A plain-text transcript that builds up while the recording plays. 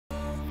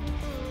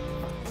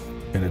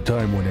In a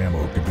time when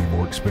ammo can be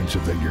more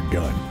expensive than your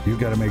gun, you've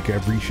got to make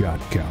every shot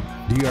count.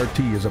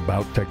 DRT is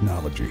about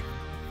technology.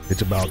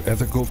 It's about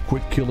ethical,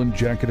 quick-killing,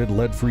 jacketed,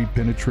 lead-free,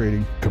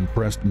 penetrating,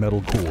 compressed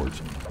metal cores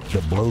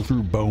that blow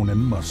through bone and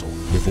muscle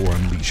before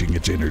unleashing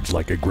its innards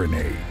like a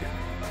grenade.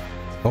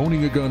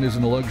 Owning a gun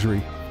isn't a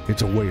luxury,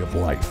 it's a way of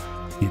life.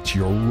 It's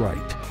your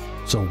right.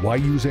 So why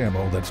use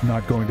ammo that's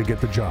not going to get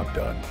the job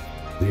done?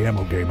 The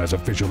ammo game has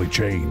officially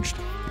changed.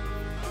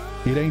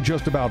 It ain't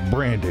just about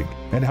branding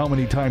and how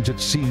many times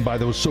it's seen by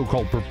those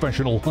so-called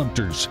professional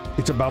hunters.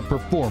 It's about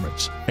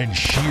performance and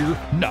sheer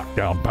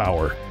knockdown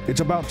power. It's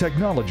about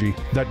technology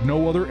that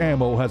no other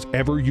ammo has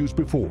ever used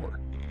before.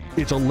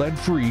 It's a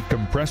lead-free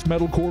compressed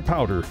metal core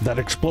powder that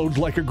explodes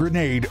like a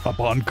grenade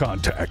upon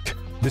contact.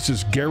 This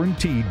is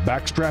guaranteed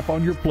backstrap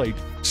on your plate,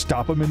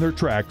 stop them in their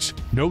tracks,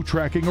 no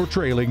tracking or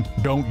trailing,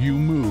 don't you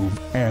move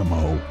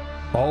ammo.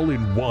 All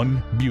in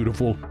one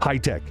beautiful,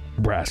 high-tech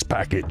brass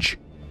package.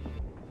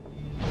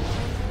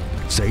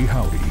 Say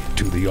howdy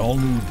to the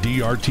all-new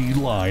DRT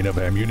line of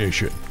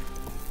ammunition.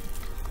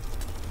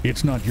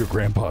 It's not your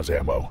grandpa's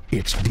ammo,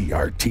 it's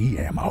DRT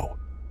ammo.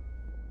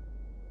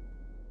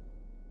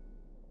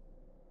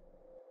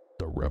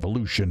 The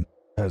revolution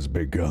has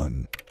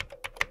begun.